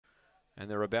And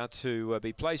they're about to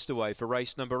be placed away for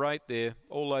race number 8. They're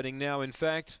all loading now, in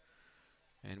fact.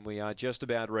 And we are just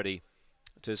about ready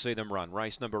to see them run.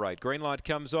 Race number 8. Green light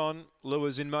comes on.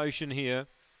 Lures in motion here.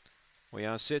 We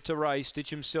are set to race.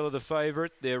 Stitchem Silla the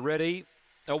favourite. They're ready.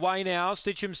 Away now.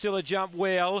 Stitchem Silla jump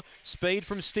well. Speed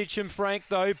from Stitchem Frank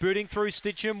though. Booting through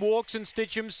Stitchem walks and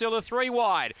Stitchem Silla 3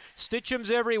 wide.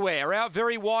 Stitchem's everywhere. Out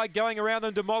very wide going around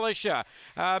them. Demolisher.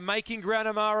 Making ground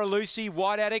Amara Lucy.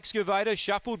 Wide out Excavator.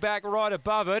 Shuffled back right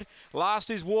above it.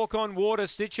 Last is Walk on Water.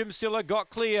 Stitchem Silla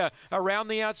got clear. Around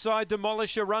the outside.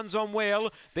 Demolisher runs on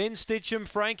well. Then Stitchem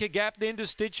Frank. A gap then to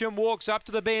Stitchem walks up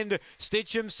to the bend.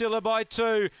 Stitchem Silla by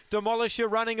 2.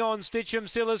 Demolisher running on. Stitchem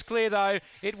Silla's clear though.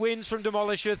 It wins from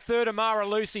Demolisher. Third, Amara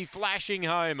Lucy flashing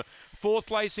home. Fourth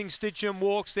placing, Stitchem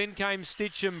walks. Then came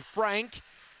Stitchem Frank.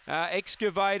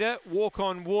 Excavator, Walk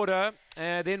on Water.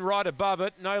 Then right above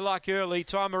it, No Luck Early.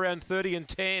 Time around 30 and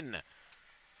 10.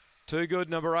 Too good,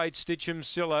 number 8, Stitchem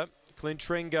Silla. Clint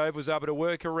Trengove was able to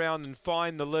work around and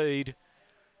find the lead.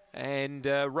 And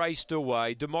raced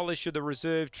away. Demolisher, the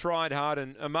reserve, tried hard.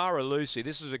 And Amara Lucy,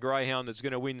 this is a greyhound that's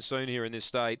going to win soon here in this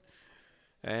state.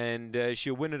 And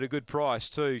she'll win at a good price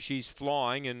too. She's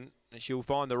flying and she'll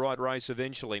find the right race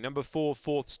eventually. Number 4,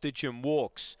 fourth, Stitchem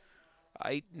walks.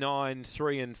 8, 9,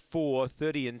 3 and 4,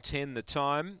 30 and 10 the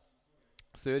time.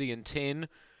 30 and 10.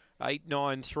 8,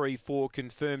 9, 3, 4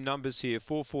 confirmed numbers here.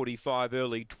 4:45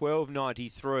 early,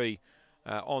 12:93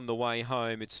 on the way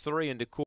home. It's 3 and a quarter.